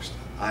foremost,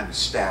 I'm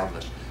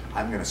established.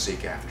 I'm going to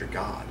seek after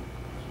God.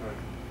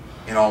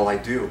 In all I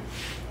do,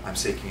 I'm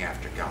seeking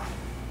after God.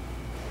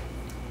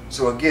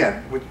 So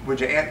again,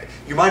 would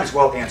you might as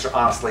well answer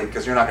honestly,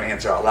 because you're not going to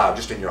answer out loud,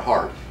 just in your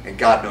heart, and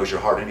God knows your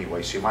heart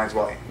anyway. So you might as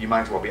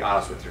well be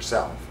honest with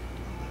yourself.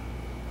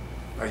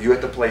 Are you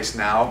at the place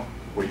now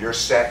where you're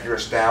set, you're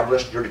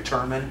established, you're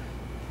determined?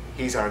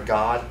 He's our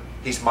God.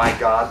 He's my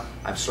God.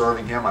 I'm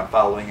serving Him. I'm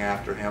following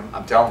after Him.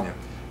 I'm telling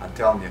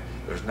you,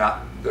 there's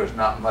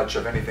not much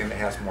of anything that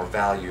has more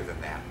value than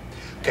that.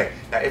 Okay,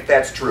 now if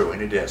that's true,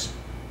 and it is,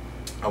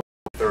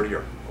 30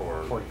 or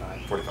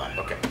 45. 45,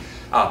 okay.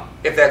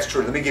 If that's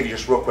true, let me give you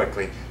just real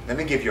quickly, let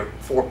me give you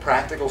 4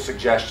 practical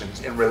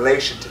suggestions in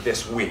relation to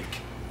this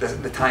week,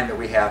 the time that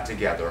we have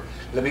together.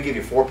 Let me give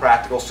you 4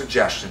 practical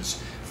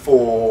suggestions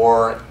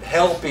for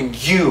helping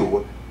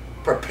you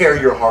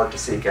prepare your heart to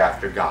seek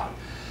after God.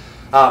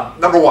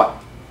 Number 1,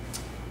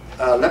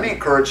 let me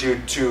encourage you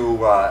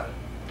to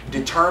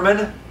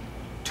determine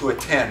to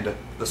attend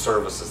the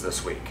services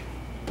this week.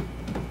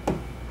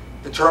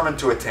 Determined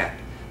to attend.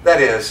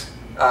 That is,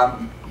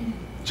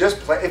 just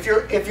play. If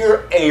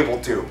you're able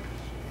to,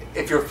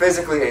 if you're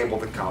physically able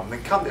to come,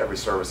 then come to every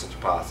service that you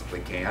possibly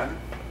can.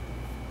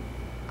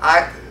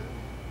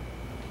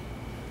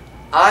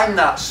 I'm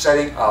not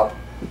setting up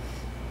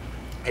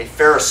a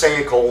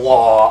Pharisaical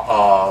law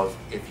of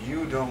if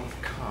you don't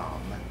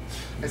come.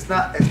 It's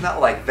not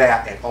like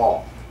that at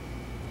all.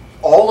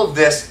 All of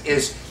this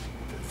is,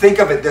 think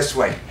of it this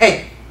way.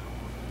 Hey,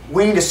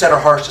 we need to set our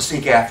hearts to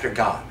seek after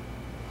God.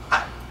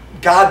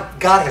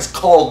 God has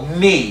called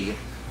me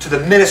to the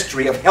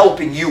ministry of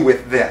helping you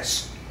with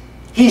this.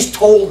 He's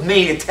told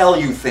me to tell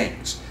you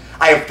things.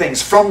 I have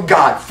things from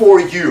God for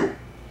you.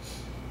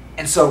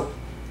 And so,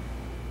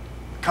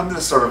 come to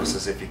the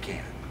services if you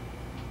can.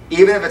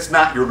 Even if it's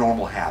not your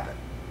normal habit.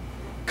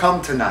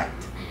 Come tonight.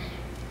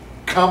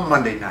 Come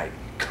Monday night.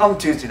 Come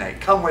Tuesday night.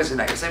 Come Wednesday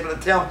night. You say,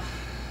 but Tim,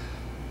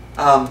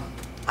 I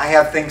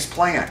have things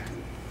planned.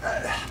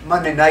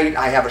 Monday night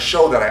I have a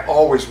show that I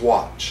always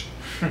watch.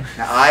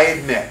 Now I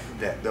admit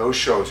that those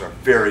shows are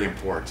very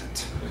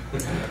important.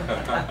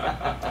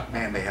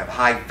 Man, they have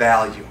high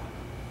value.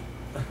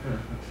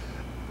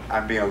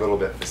 I'm being a little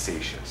bit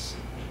facetious.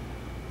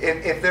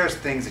 If there's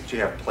things that you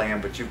have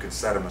planned but you can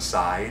set them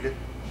aside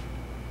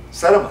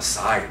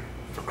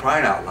for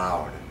crying out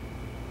loud.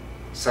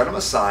 Set them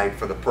aside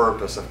for the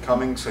purpose of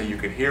coming so you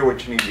can hear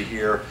what you need to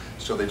hear,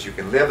 so that you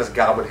can live as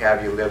God would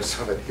have you live,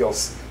 so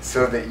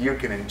that you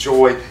can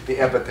enjoy the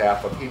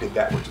epitaph of He did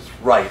that which is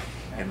right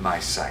in my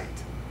sight.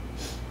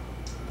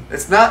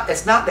 It's not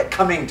that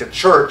coming to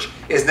church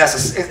is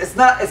necessary. It's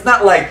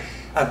not like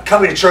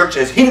coming to church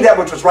is He did that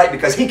which was right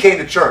because He came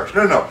to church.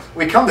 No.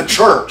 We come to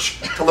church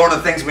to learn the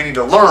things we need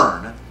to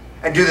learn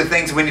and do the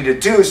things we need to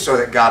do so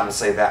that God will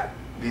say that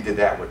He did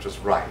that which was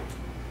right.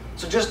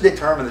 So just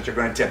determine that you're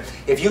going to attend.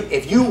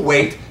 If you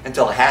wait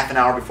until half an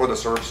hour before the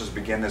services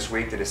begin this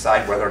week to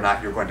decide whether or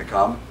not you're going to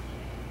come,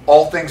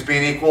 all things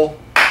being equal,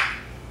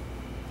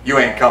 you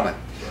ain't coming.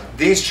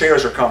 These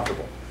chairs are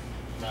comfortable,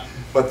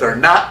 but they're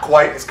not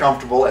quite as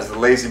comfortable as the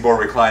lazy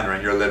boy recliner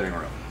in your living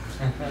room.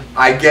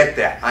 I get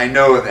that. I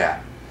know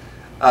that.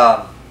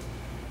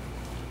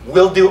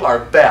 We'll do our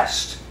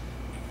best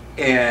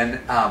in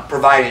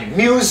providing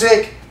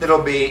music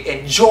that'll be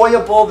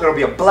enjoyable, that'll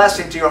be a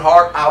blessing to your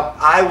heart.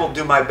 I will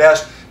do my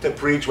best to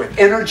preach with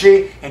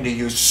energy and to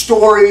use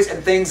stories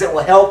and things that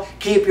will help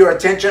keep your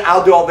attention.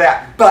 I'll do all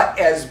that. But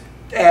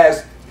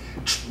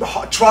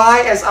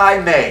try as I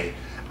may,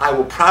 I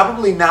will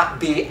probably not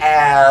be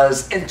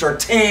as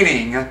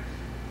entertaining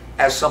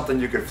as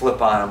something you could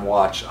flip on and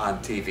watch on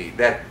TV.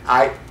 That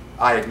I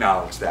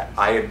acknowledge that.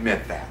 I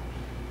admit that.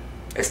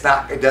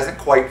 It doesn't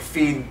quite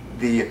feed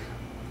the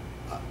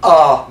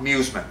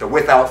amusement, the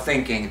without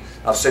thinking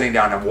of sitting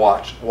down and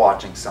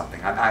watching something.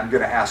 I'm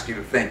going to ask you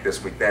to think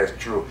this week. That is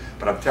true.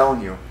 But I'm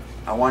telling you,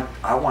 I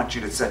want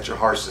you to set your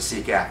hearts to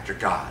seek after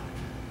God.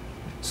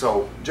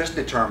 So just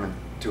determine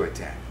to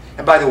attend.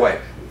 And by the way,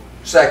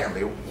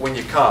 secondly, when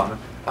you come,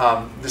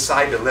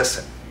 decide to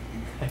listen.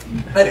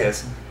 That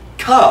is,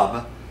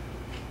 come,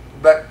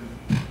 but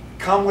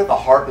come with a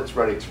heart that's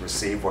ready to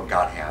receive what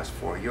God has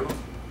for you.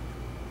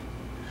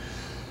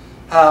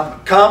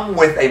 Come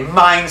with a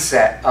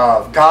mindset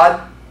of,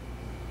 God,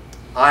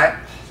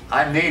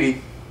 I'm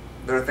needy.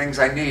 There are things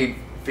I need.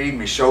 Feed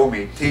me, show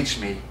me, teach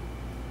me,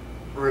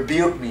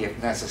 rebuke me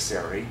if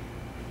necessary.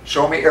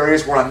 Show me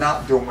areas where I'm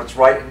not doing what's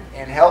right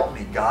and help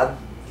me, God.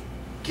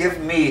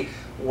 Give me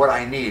what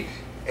I need.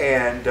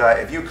 And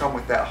if you come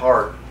with that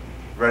heart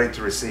ready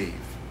to receive,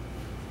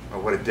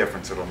 well, what a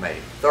difference it'll make.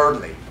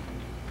 Thirdly,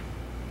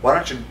 why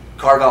don't you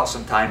carve out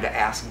some time to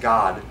ask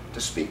God to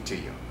speak to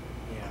you?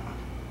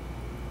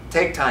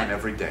 Take time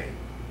every day.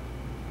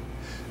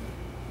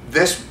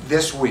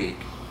 This week,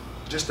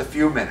 just a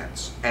few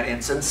minutes, and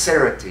in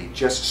sincerity,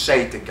 just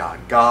say to God,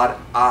 God,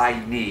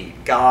 I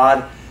need.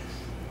 God,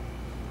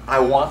 I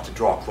want to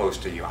draw close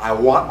to you. I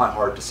want my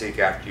heart to seek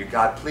after you.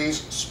 God,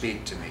 please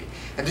speak to me.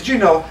 And did you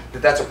know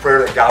that that's a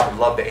prayer that God would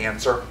love to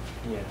answer?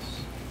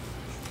 Yes.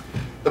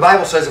 The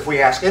Bible says if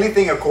we ask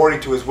anything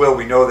according to His will,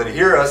 we know that He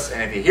hears us.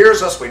 And if He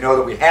hears us, we know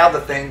that we have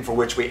the thing for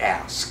which we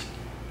ask.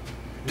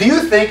 Do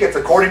you think it's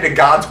according to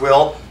God's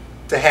will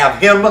to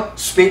have Him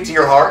speak to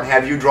your heart and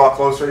have you draw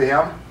closer to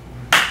Him?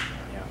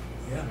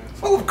 Yeah.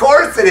 Well, of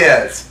course it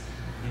is.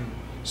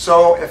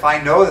 So if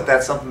I know that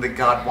that's something that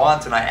God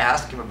wants and I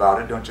ask Him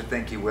about it, don't you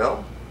think He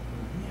will?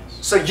 Yes.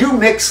 So you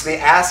mix the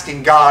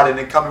asking God and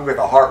then coming with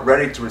a heart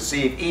ready to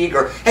receive,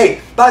 eager. Hey,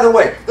 by the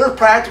way, there are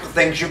practical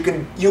things you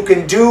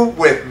can do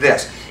with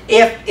this.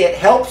 If it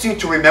helps you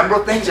to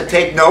remember things and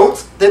take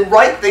notes, then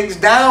write things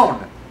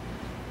down.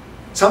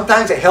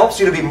 Sometimes it helps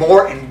you to be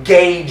more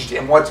engaged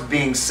in what's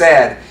being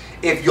said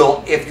if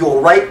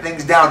you'll write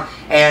things down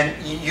and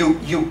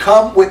you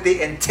come with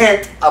the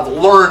intent of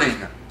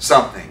learning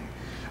something.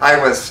 I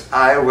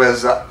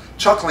was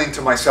chuckling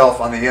to myself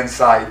on the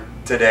inside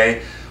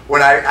today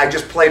when I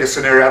just played a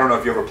scenario. I don't know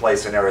if you ever play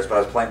scenarios, but I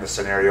was playing the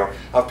scenario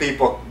of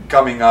people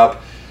coming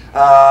up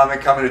and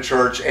coming to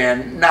church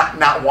and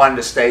not wanting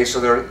to stay, so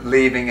they're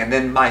leaving, and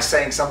then my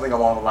saying something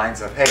along the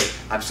lines of, hey,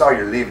 I'm sorry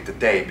you're leaving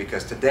today,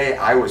 because today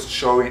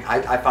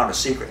I found a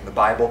secret in the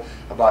Bible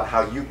about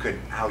how you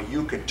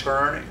could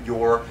turn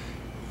your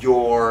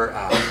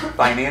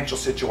financial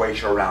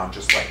situation around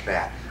just like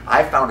that.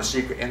 I found a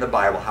secret in the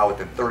Bible how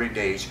within 30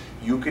 days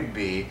you could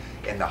be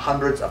in the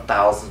hundreds of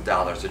thousands of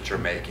dollars that you're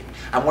making.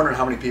 I'm wondering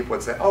how many people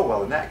would say, oh,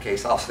 well, in that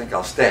case, I'll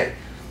stay.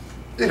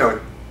 You know,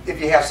 if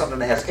you have something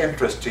that has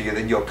interest to you,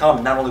 then you'll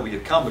come. Not only will you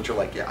come, but you're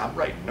like, yeah, I'm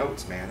writing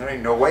notes, man. There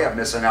ain't no way I'm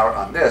missing out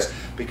on this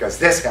because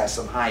this has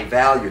some high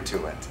value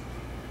to it.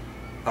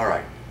 All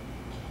right.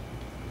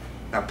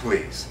 Now,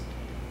 please,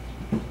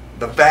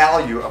 the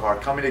value of our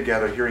coming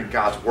together, hearing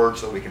God's word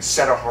so that we can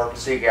set our heart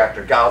to seek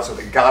after God, so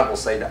that God will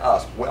say to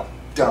us, well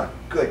done,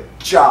 good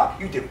job,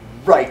 you did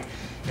right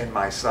in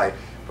my sight.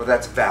 But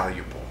that's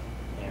valuable.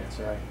 Yeah, that's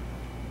right.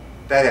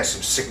 That has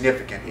some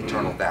significant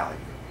eternal value.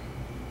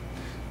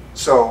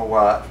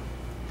 So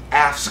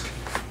ask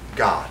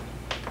God.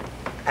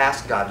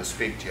 Ask God to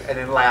speak to you. And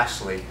then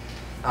lastly,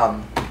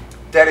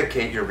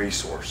 dedicate your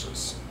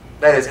resources.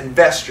 That is,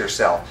 invest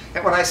yourself.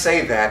 And when I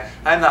say that,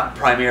 I'm not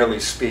primarily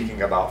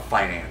speaking about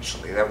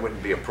financially. That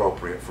wouldn't be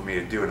appropriate for me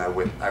to do, and I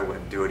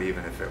wouldn't do it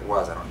even if it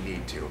was. I don't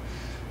need to.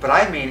 But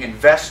I mean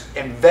invest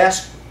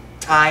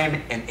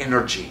time and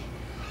energy.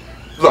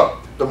 Look,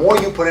 the more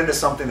you put into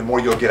something, the more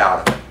you'll get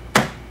out of it.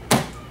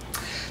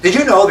 Did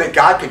you know that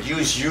God could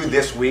use you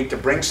this week to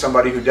bring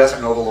somebody who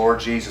doesn't know the Lord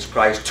Jesus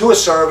Christ to a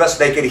service?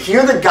 They could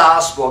hear the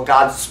gospel.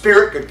 God's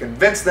Spirit could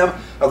convince them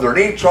of their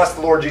need to trust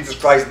the Lord Jesus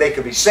Christ. They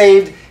could be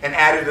saved and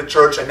added to the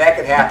church, and that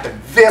could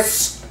happen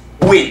this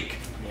week.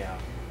 Yeah.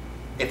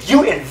 If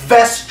you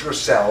invest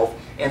yourself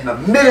in the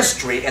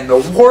ministry and the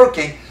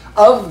working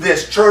of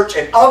this church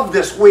and of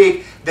this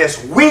week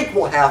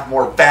will have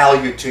more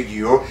value to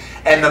you,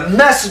 and the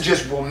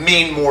messages will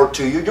mean more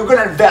to you. You're going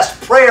to invest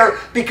prayer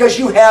because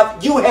you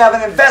have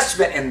an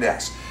investment in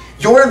this.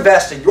 You're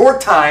investing your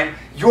time,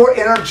 your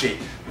energy.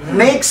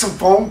 Make some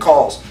phone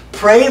calls.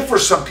 Pray for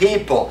some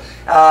people.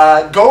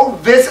 Go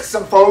visit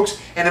some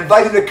folks and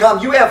invite them to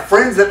come. You have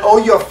friends that owe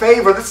you a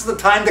favor. This is the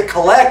time to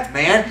collect,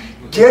 man.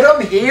 Get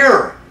them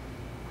here.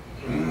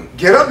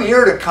 Get them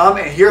here to come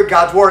and hear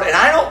God's word. And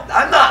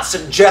I'm not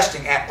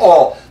suggesting at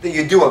all that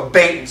you do a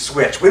bait and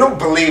switch. We don't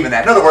believe in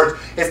that. In other words,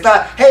 it's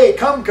not, hey,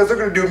 come because they're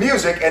going to do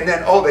music, and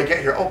then, oh, they get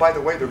here. Oh, by the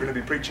way, they're going to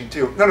be preaching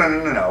too.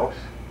 No.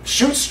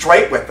 Shoot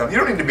straight with them. You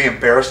don't need to be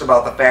embarrassed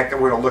about the fact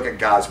that we're going to look at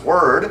God's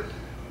word.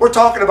 We're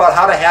talking about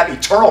how to have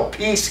eternal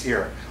peace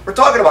here. We're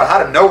talking about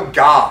how to know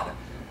God.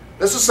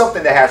 This is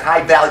something that has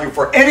high value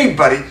for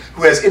anybody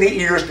who has any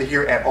ears to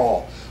hear at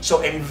all.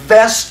 So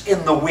invest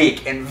in the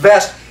week.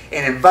 Invest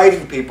in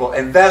inviting people.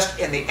 Invest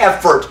in the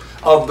effort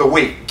of the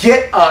week.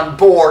 Get on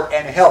board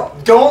and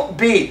help. Don't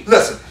be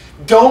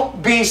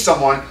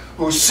someone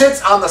who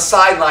sits on the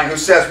sideline who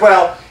says,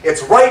 well,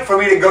 it's right for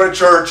me to go to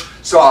church,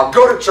 so I'll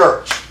go to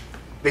church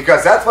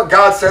because that's what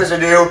God says to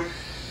do,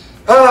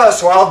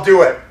 so I'll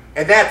do it.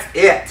 And that's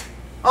it.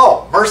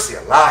 Oh, mercy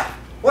alive.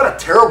 What a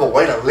terrible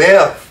way to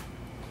live.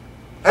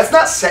 That's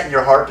not setting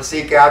your heart to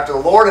seek after the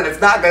Lord, and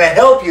it's not going to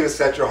help you to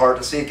set your heart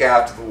to seek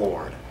after the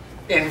Lord.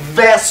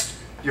 Invest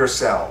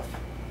yourself.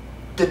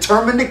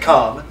 Determined to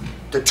come,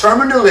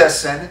 determined to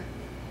listen,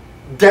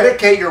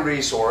 dedicate your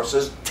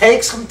resources,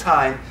 take some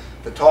time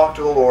to talk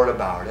to the Lord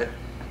about it,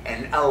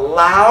 and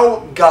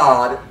allow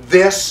God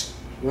this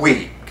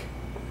week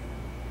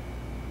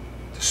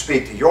to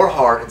speak to your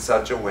heart in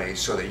such a way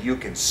so that you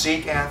can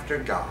seek after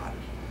God.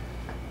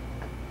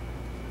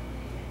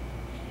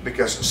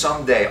 Because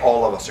someday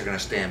all of us are going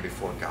to stand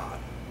before God.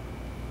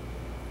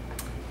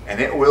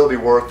 And it will be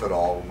worth it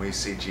all when we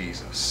see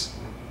Jesus.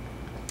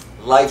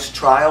 Life's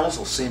trials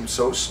will seem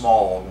so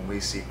small when we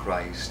see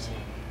Christ.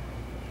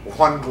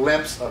 One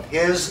glimpse of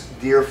His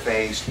dear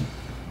face,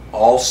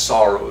 all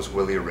sorrows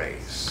will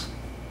erase.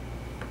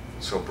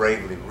 So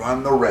bravely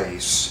run the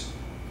race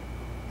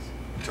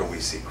till we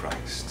see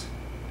Christ.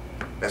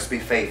 Let's be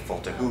faithful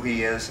to who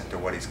He is and to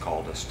what He's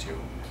called us to.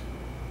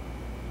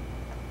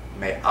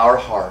 May our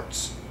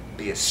hearts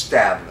be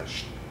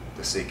established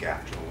to seek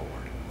after the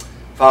Lord.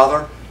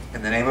 Father,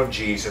 in the name of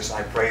Jesus,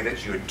 I pray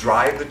that you would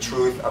drive the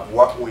truth of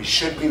what we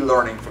should be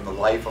learning from the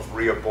life of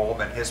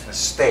Rehoboam and his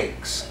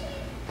mistakes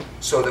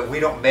so that we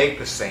don't make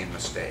the same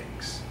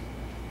mistakes,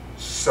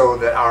 so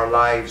that our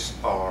lives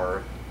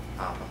are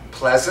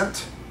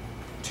pleasant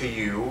to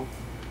you,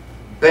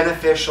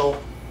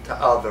 beneficial to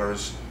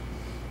others,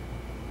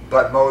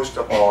 but most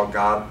of all,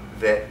 God,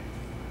 that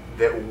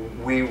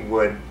we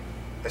would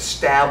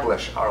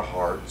establish our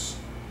hearts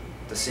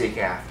to seek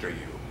after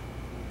you,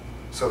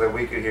 so that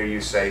we could hear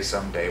you say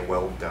someday,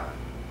 well done.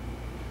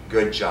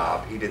 Good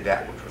job. He did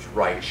that which was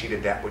right. She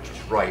did that which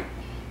was right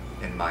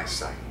in my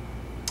sight.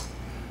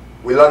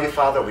 We love you,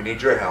 Father. We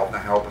need your help. Now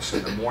help us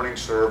in the morning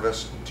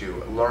service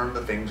to learn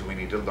the things we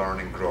need to learn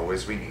and grow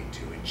as we need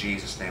to. In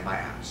Jesus' name I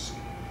ask.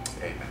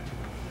 Amen.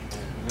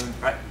 All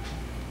right.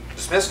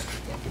 Dismissed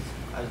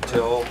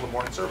until the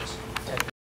morning service.